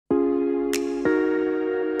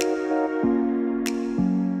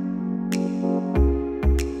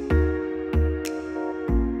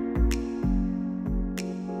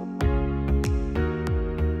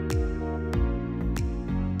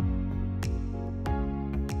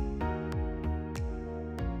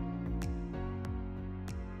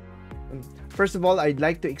First of all, I'd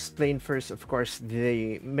like to explain first, of course,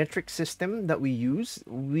 the metric system that we use.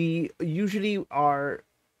 We usually are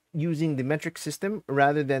using the metric system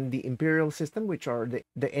rather than the imperial system, which are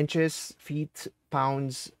the inches, feet,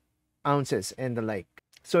 pounds, ounces, and the like.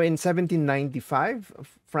 So in 1795,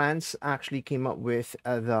 France actually came up with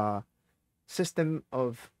the system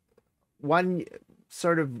of one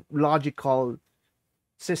sort of logical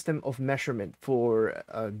system of measurement for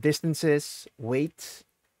distances, weight,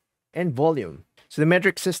 and volume. So the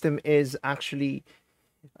metric system is actually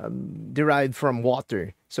derived from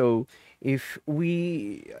water. So if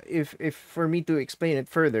for me to explain it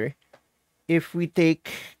further, if we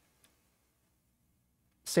take,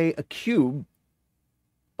 say, a cube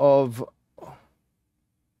of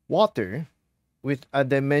water with a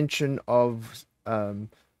dimension of 1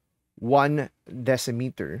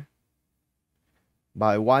 decimeter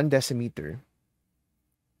by 1 decimeter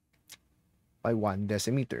by 1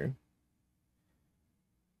 decimeter.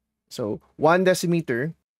 So 1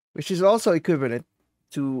 decimeter, which is also equivalent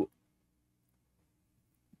to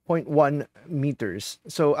 0.1 meters.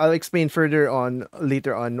 So I'll explain further on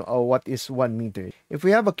later on what is 1 meter. If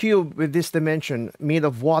we have a cube with this dimension made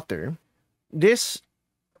of water, the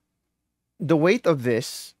weight of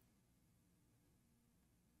this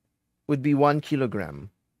would be 1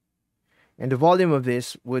 kilogram. And the volume of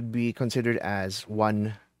this would be considered as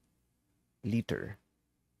 1 liter.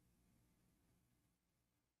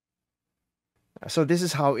 So this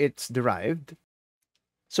is how it's derived.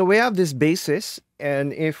 So we have this basis,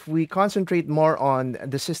 and if we concentrate more on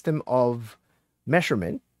the system of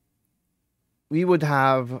measurement, we would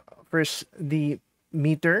have first the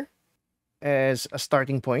meter as a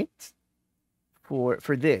starting point for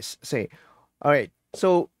this. Say, all right,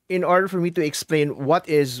 so in order for me to explain what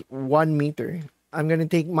is 1 meter, I'm going to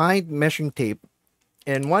take my measuring tape,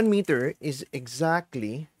 and 1 meter is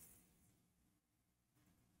exactly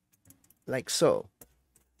like so.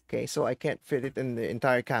 Okay, so I can't fit it in the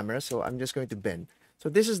entire camera, so I'm just going to bend. So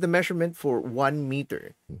this is the measurement for 1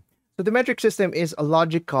 meter. So the metric system is a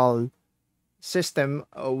logical system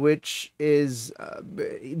which is,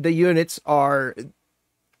 the units are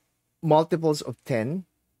multiples of 10.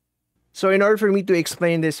 So in order for me to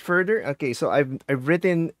explain this further, okay, so I've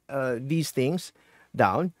written these things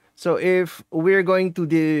down. So if we're going to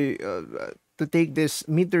take this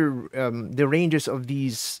meter, the ranges of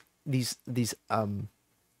these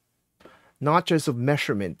notches of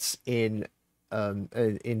measurements in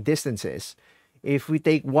distances. If we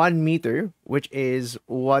take 1 meter, which is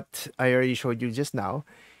what I already showed you just now,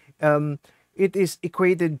 it is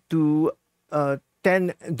equated to 10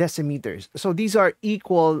 decimeters. So these are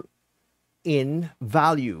equal in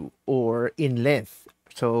value or in length.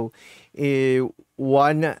 So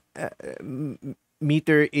 1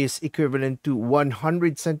 meter is equivalent to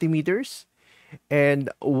 100 centimeters. And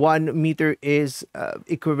 1 meter is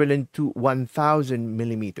equivalent to 1,000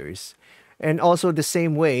 millimeters. And also the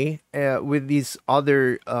same way with these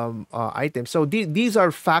other items. So these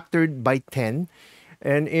are factored by 10.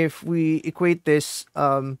 And if we equate this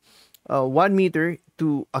 1 meter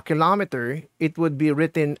to a kilometer, it would be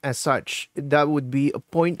written as such. That would be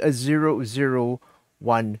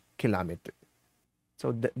 0.001 kilometer.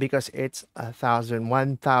 So because it's 1,000,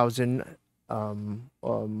 1,000, 1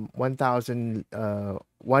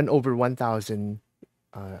 over 1,000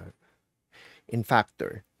 in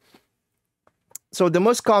factor. So the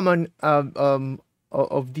most common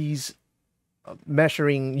of these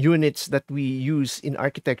measuring units that we use in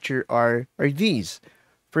architecture are these.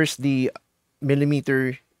 First, the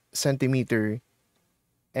millimeter, centimeter,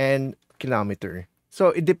 and kilometer. So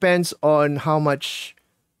it depends on how much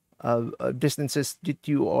distances that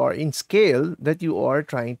you are in scale that you are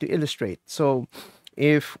trying to illustrate. So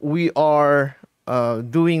if we are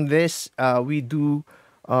doing this, we do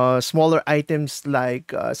smaller items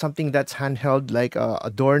like something that's handheld, like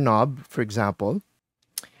a doorknob, for example.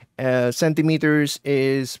 Centimeters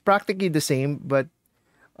is practically the same, but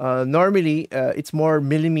normally it's more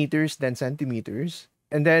millimeters than centimeters.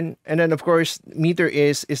 And then of course, meter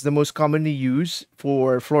is the most commonly used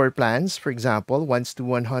for floor plans, for example, 1 to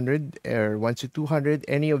 100 or 1 to 200,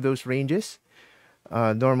 any of those ranges,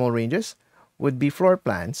 normal ranges, would be floor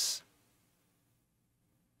plans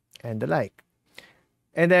and the like.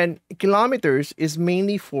 And then kilometers is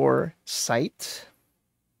mainly for site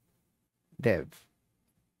dev.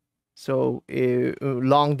 So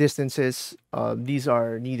long distances, these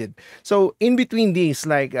are needed. So in between these,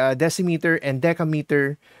 like decimeter and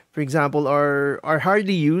decameter, for example, are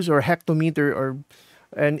hardly used, or hectometer,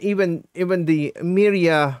 and even the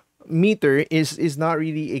myria meter is not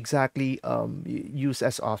really exactly used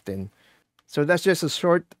as often. So that's just a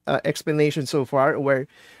short explanation so far where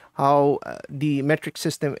how the metric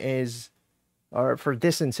system is, or for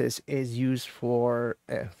distances, is used for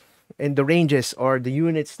in the ranges or the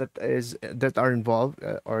units that are involved,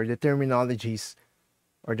 or the terminologies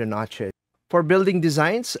or the notches. For building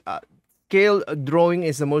designs, scale drawing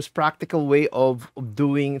is the most practical way of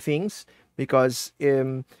doing things, because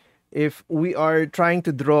if we are trying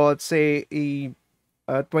to draw, let's say, a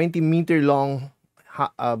 20-meter long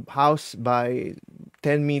house by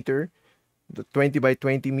 10 meter, the 20 by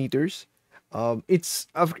 20 meters, it's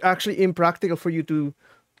actually impractical for you to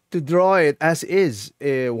draw it as is,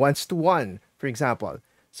 once to one, for example.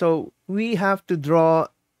 So we have to draw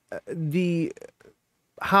the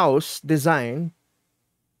house design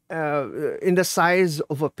in the size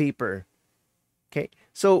of a paper. Okay,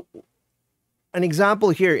 so an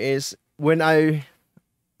example here is when I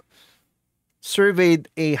surveyed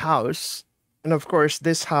a house, and of course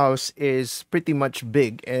this house is pretty much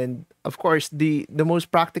big, and of course the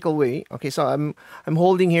most practical way. Okay, so I'm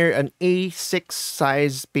holding here an A6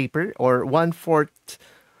 size paper, or 1/4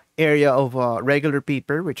 area of regular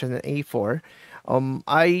paper, which is an A4.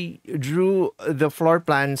 I drew the floor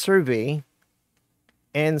plan survey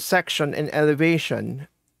and section and elevation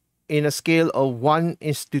in a scale of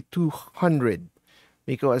 1:200,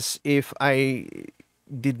 because if I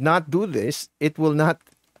did not do this, it will not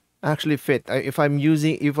actually fit. If I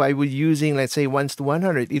were using, let's say,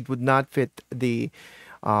 1:100, it would not fit the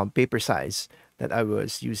paper size that I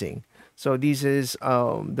was using. So this is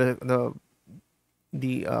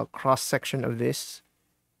the cross section of this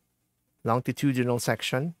longitudinal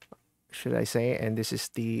section, should I say, and this is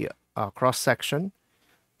the cross section.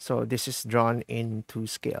 So this is drawn into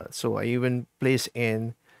scale. So I even place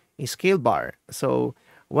in a scale bar. So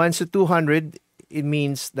 1:200, it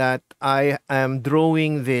means that I am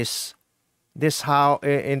drawing this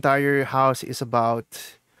entire house is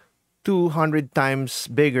about 200 times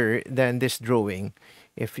bigger than this drawing.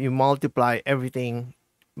 If you multiply everything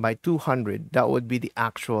by 200, that would be the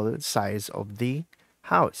actual size of the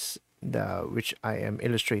house, which I am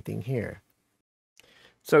illustrating here.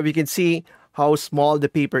 So we can see how small the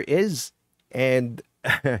paper is. And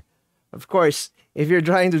of course, if you're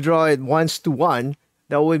trying to draw it 1:1,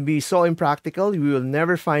 that would be so impractical. You will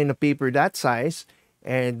never find a paper that size.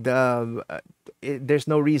 And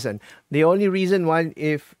there's no reason. The only reason why,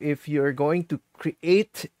 if you're going to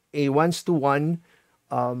create a 1:1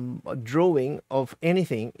 drawing of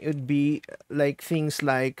anything, it would be like things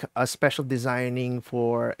like a special designing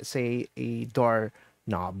for, say, a door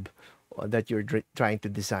knob that you're trying to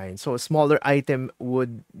design. So a smaller item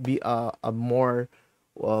would be a more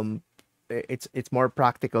it's more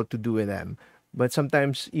practical to do with them. But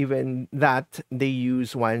sometimes even that they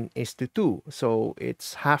use 1:2, so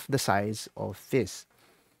it's half the size of this.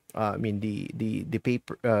 I mean the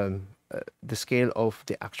paper, the scale of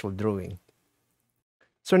the actual drawing.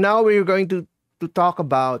 So now we're going to talk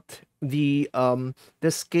about the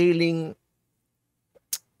scaling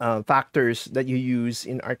factors that you use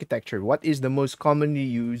in architecture. What is the most commonly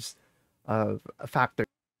used factor?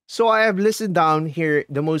 So I have listed down here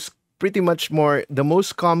the most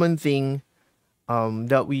common thing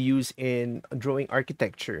that we use in drawing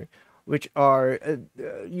architecture, which are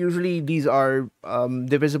usually these are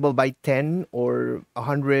divisible by 10 or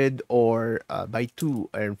 100, or by 2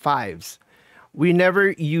 and 5s. We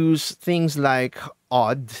never use things like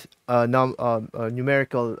odd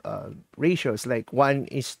numerical ratios like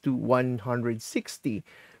 1:160,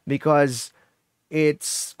 because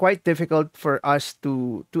it's quite difficult for us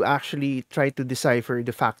to actually try to decipher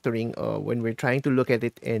the factoring when we're trying to look at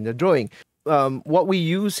it in the drawing. What we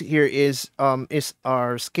use here is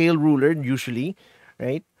our scale ruler usually,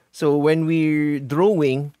 right? So when we're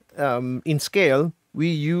drawing in scale, we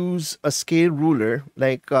use a scale ruler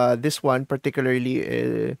like this one particularly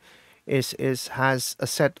is has a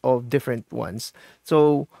set of different ones.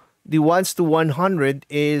 So the 1:100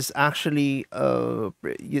 is actually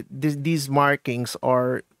these markings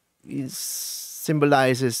are is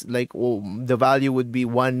symbolizes like, oh, the value would be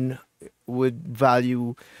one, would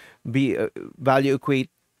value be value equate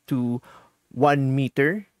to 1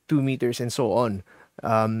 meter, 2 meters, and so on.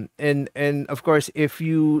 And of course, if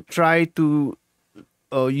you try to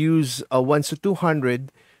use a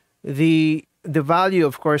 1:200, the value,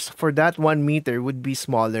 of course, for that 1 meter would be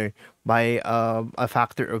smaller by a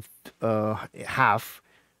factor of half,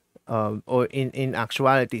 or in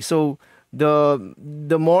actuality. So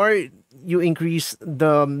the more you increase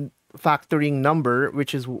the factoring number,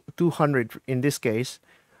 which is 200 in this case,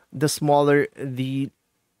 the smaller the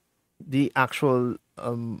actual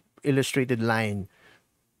illustrated line.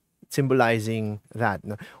 symbolizing that.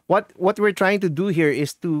 No? What we're trying to do here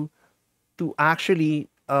is to actually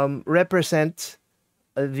represent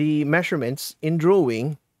the measurements in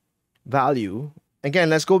drawing value. Again,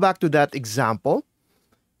 let's go back to that example.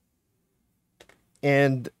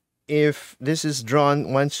 And if this is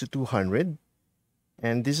drawn 1 to 200,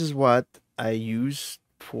 and this is what I use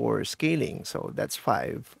for scaling. So that's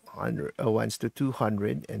 500, 1 to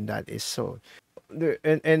 200, and that is so.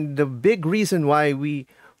 And the big reason why we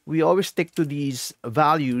always stick to these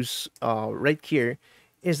values right here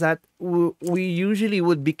is that we usually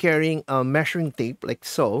would be carrying a measuring tape like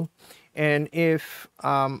so. And if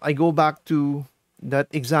I go back to that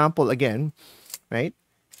example again, right?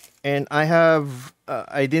 And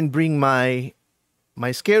I didn't bring my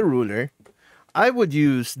scale ruler, I would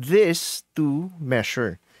use this to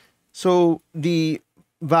measure. So the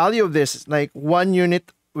value of this, like 1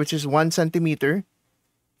 unit, which is 1 centimeter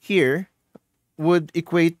here, would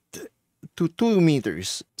equate to 2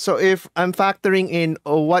 meters. So if I'm factoring in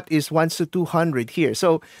what is 1 to 200 here.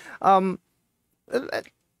 So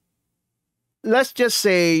let's just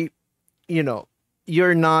say, you know,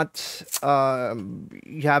 you're not,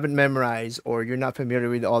 you haven't memorized or you're not familiar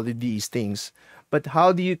with all of these things. But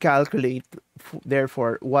how do you calculate,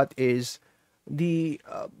 therefore, what is the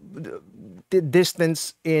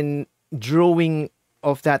distance in drawing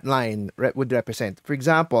of that line would represent? For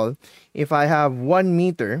example, if I have 1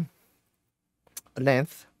 meter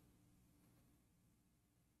length,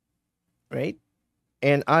 right?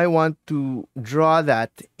 And I want to draw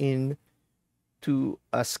that into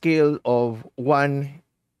a scale of 1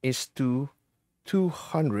 is to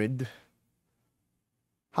 200.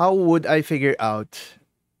 How would I figure out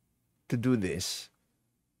to do this?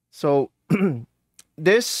 So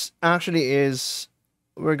this actually is,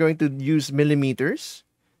 we're going to use millimeters.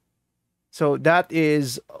 So that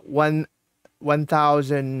is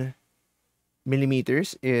 1,000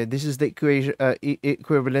 millimeters. This is the equation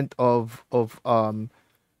equivalent of 1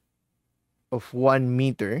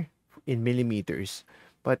 meter in millimeters.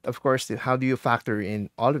 But of course, how do you factor in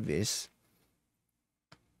all of this?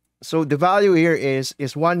 So the value here is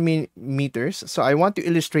 1 meters. So I want to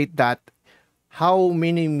illustrate that how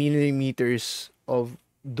many millimeters of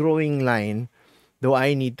drawing line do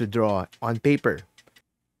I need to draw on paper.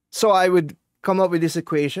 So I would come up with this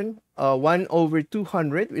equation, 1 over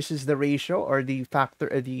 200, which is the ratio or the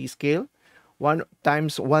factor, the scale, 1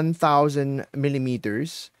 times 1,000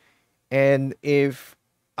 millimeters. And if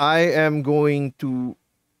I am going to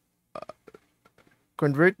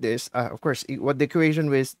convert this, of course, what the equation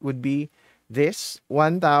would be this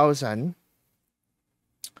 1,000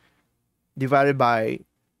 divided by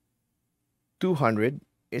 200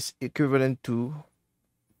 is equivalent to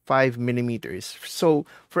 5 millimeters. So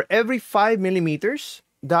for every 5 millimeters,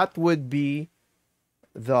 that would be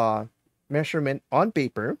the measurement on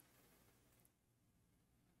paper.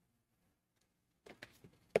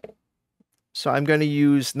 So I'm going to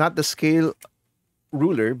use not the scale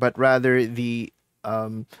ruler, but rather the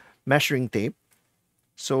measuring tape.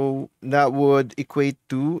 So that would equate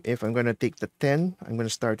to, if I'm going to take the 10, I'm going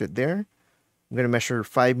to start it there. I'm going to measure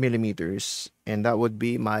 5 millimeters, and that would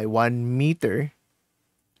be my 1 meter.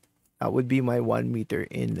 That would be my 1 meter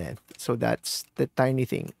in length. So that's the tiny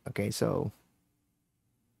thing. Okay, so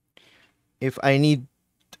if I need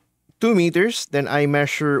 2 meters, then I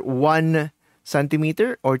measure 1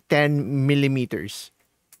 centimeter or 10 millimeters.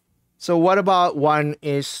 So what about 1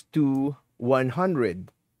 is to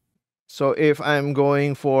 100? So if I'm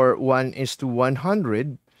going for 1 is to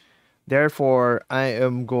 100, therefore I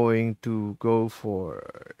am going to go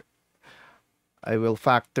for, I will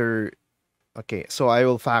factor, okay, so I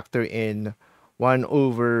will factor in 1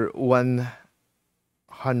 over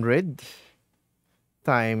 100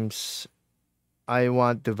 times, I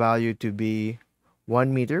want the value to be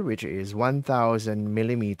 1 meter, which is 1,000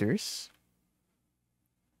 millimeters.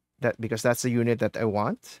 That, because that's the unit that I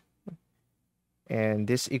want. And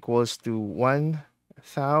this equals to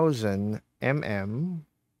 1,000 mm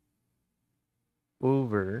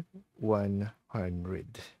over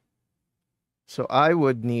 100. So I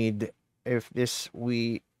would need, if this,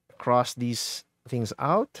 we cross these things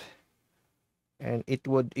out, and it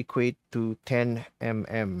would equate to 10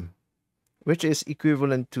 mm, which is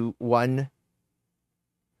equivalent to 1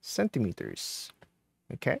 centimeters.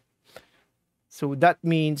 Okay. So that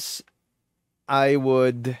means I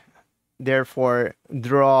would therefore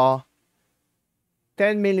draw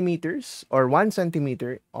 10 millimeters or 1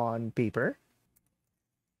 centimeter on paper.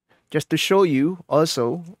 Just to show you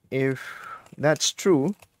also, if that's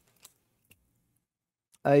true,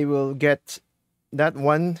 I will get that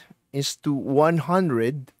 1 is to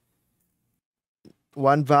 100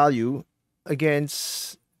 one value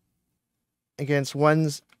against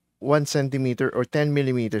one centimeter or 10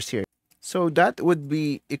 millimeters here. So that would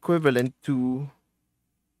be equivalent to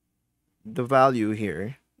the value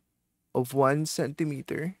here of 1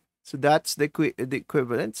 centimeter. So that's the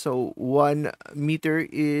equivalent. So 1 meter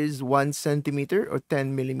is 1 centimeter or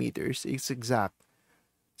 10 millimeters. It's exact.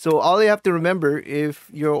 So all you have to remember if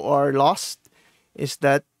you are lost is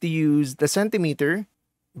that to use the centimeter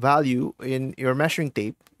value in your measuring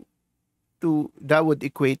tape that would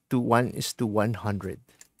equate to 1:100.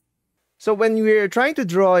 So when we're trying to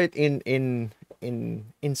draw it in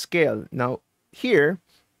scale, now here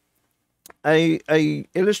I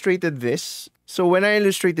illustrated this. So when I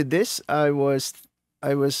illustrated this, I was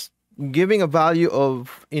giving a value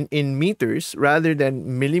of in meters rather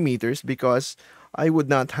than millimeters because I would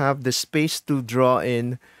not have the space to draw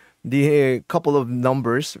in the couple of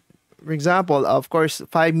numbers. For example, of course,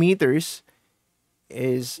 5 meters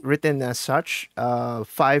is written as such.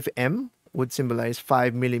 5 m would symbolize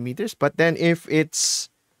 5 millimeters. But then if it's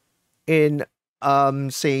in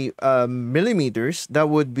say millimeters, that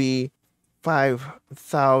would be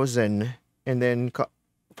 5,000 and then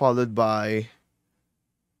followed by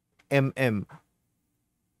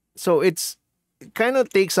So it kind of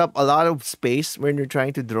takes up a lot of space when you're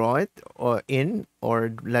trying to draw it or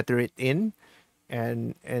letter it in,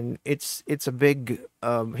 and it's a big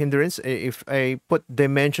hindrance. If I put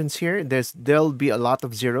dimensions here, there'll be a lot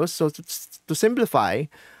of zeros. So to simplify,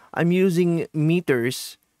 I'm using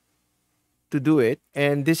meters to do it,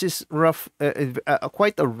 and this is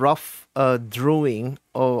quite a rough drawing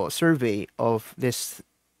or survey of this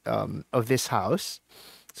house.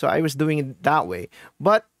 So I was doing it that way,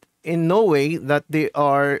 but in no way that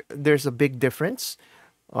there's a big difference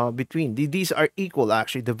between these are equal.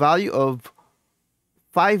 Actually, the value of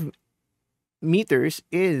 5 meters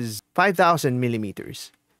is 5,000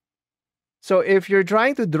 millimeters. So if you're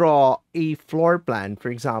trying to draw a floor plan, for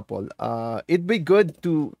example, it'd be good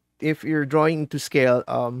to, if you're drawing to scale,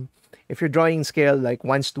 if you're drawing scale like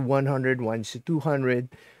 1:100, 1:200,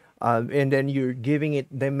 and then you're giving it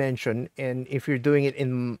dimension, and if you're doing it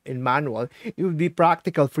in manual, it would be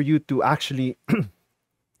practical for you to actually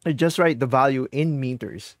just write the value in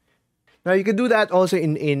meters. Now you can do that also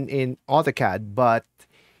in AutoCAD, but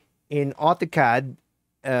in AutoCAD,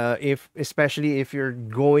 especially if you're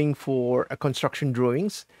going for a construction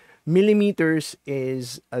drawings, millimeters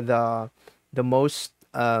is the most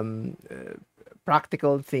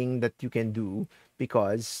practical thing that you can do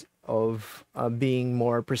because of being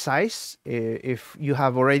more precise. If you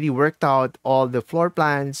have already worked out all the floor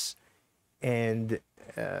plans and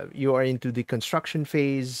you are into the construction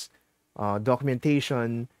phase,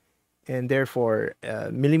 documentation, and therefore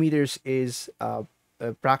millimeters is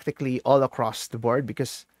practically all across the board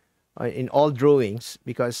because in all drawings,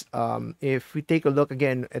 because if we take a look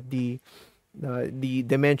again at the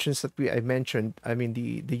dimensions that I mentioned, I mean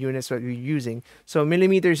the units that we're using. So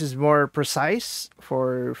millimeters is more precise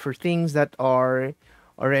for things that are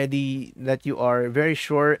already, that you are very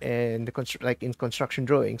sure, and like in construction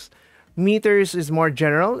drawings. Meters is more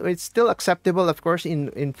general. It's still acceptable, of course,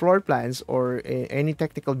 in floor plans or any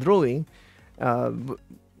technical drawing,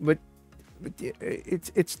 but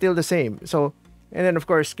it's still the same. So, and then of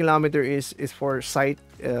course kilometer is for site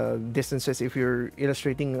distances. If you're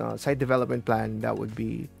illustrating a site development plan, that would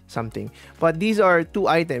be something. But these are two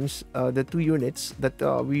items, the two units that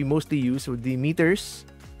we mostly use would be meters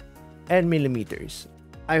and millimeters.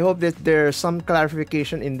 I hope that there's some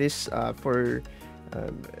clarification in this for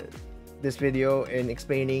this video in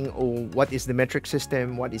explaining what is the metric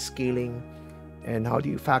system, what is scaling, and how do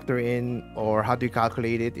you factor in, or how do you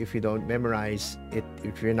calculate it if you don't memorize it,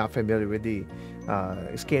 if you're not familiar with the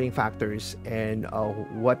scaling factors, and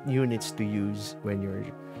what units to use when you're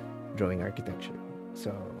drawing architecture.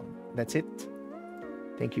 So that's it.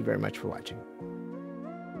 Thank you very much for watching.